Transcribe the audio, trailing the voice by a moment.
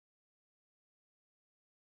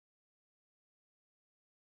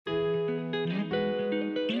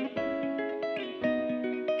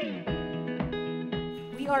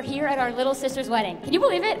are here at our little sister's wedding. Can you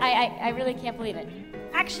believe it? I really can't believe it.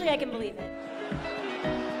 Actually, I can believe it.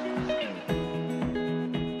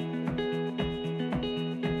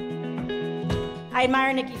 I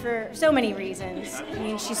admire Nikki for so many reasons. I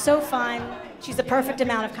mean, she's so fun, she's the perfect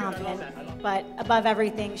amount of confident, but above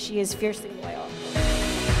everything, she is fiercely loyal.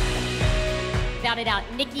 Without a doubt,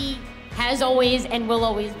 Nikki has always and will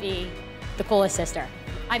always be the coolest sister.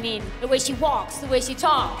 I mean, the way she walks, the way she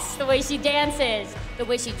talks, the way she dances, the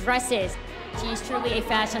way she dresses. She's truly a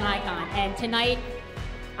fashion icon. And tonight,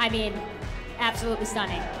 I mean, absolutely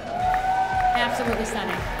stunning. Absolutely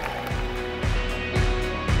stunning.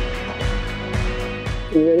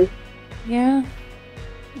 You ready? Yeah,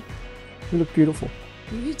 You look beautiful.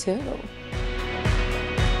 you too.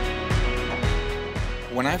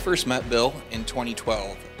 When I first met Bill in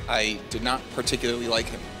 2012, I did not particularly like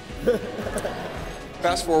him.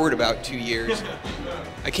 Fast forward about 2 years,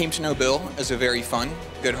 I came to know Bill as a very fun,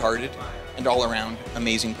 good-hearted, and all-around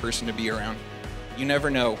amazing person to be around. You never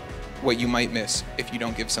know what you might miss if you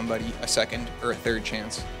don't give somebody a second or a third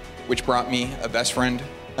chance, which brought me a best friend,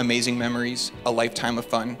 amazing memories, a lifetime of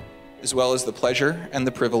fun, as well as the pleasure and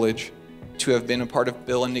the privilege to have been a part of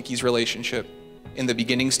Bill and Nikki's relationship in the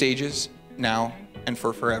beginning stages, now, and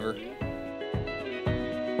for forever.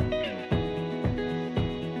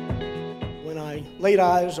 When I laid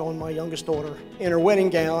eyes on my youngest daughter in her wedding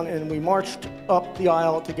gown and we marched up the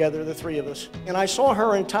aisle together, the three of us, and I saw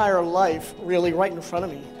her entire life really right in front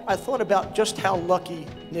of me, I thought about just how lucky,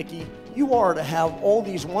 Nikki, you are to have all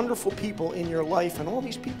these wonderful people in your life and all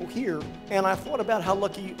these people here, and I thought about how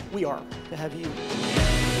lucky we are to have you.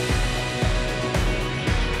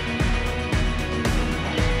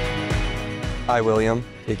 I, William,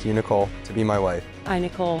 take you, Nicole, to be my wife. I,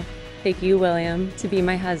 Nicole, take you, William, to be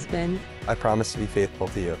my husband, I promise to be faithful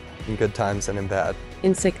to you, in good times and in bad,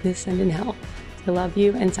 in sickness and in health, to love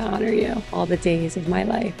you and to honor you all the days of my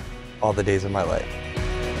life. all the days of my life.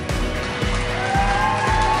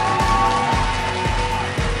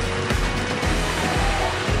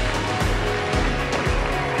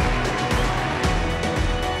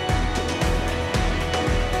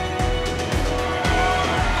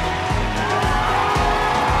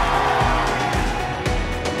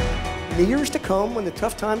 In the years to come, when the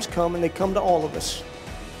tough times come, and they come to all of us,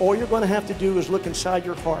 all you're going to have to do is look inside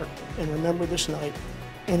your heart and remember this night,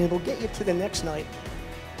 and it'll get you to the next night,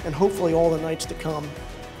 and hopefully all the nights to come,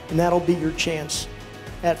 and that'll be your chance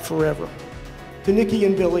at forever. To Nikki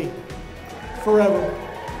and Billy, forever.